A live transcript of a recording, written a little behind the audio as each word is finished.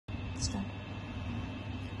Start.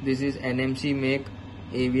 This is NMC make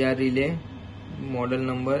AVR relay, model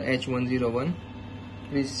number H-101.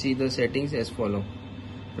 Please see the settings as follow.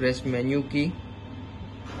 Press menu key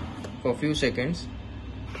for few seconds.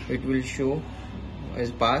 It will show as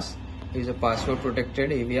pass. It is a password protected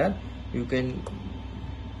AVR. You can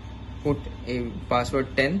put a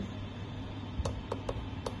password 10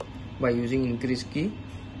 by using increase key.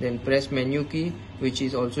 Then press menu key, which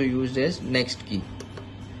is also used as next key.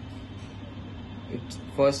 Its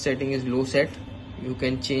first setting is low set. You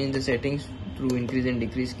can change the settings through increase and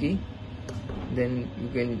decrease key. Then you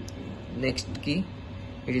can next key.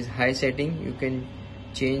 It is high setting. You can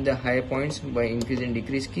change the high points by increase and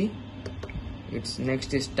decrease key. Its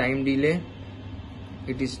next is time delay.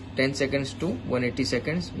 It is 10 seconds to 180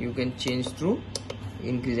 seconds. You can change through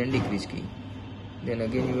increase and decrease key. Then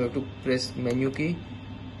again you have to press menu key.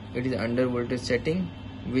 It is under voltage setting,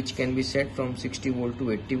 which can be set from 60 volt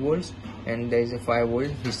to 80 volts, and there is a 5 volt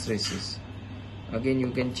hysteresis. Again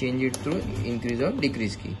you can change it through increase or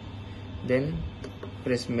decrease key. Then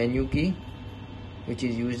press menu key, which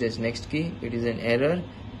is used as next key. It is an error.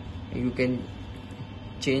 You can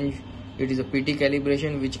change. It is a PT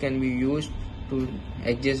calibration, which can be used to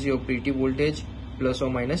adjust your PT voltage plus or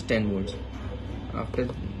minus 10 volts. After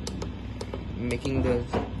making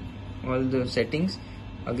all the settings,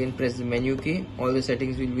 again press the menu key. All the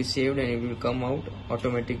settings will be saved and it will come out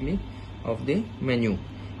automatically of the menu.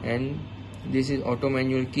 And this is auto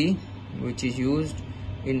manual key, which is used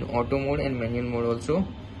in auto mode and manual mode also.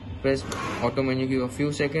 Press auto menu key for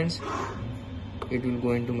few seconds. It will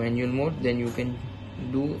go into manual mode. Then you can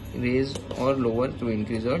do raise or lower through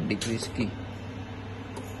increase or decrease key.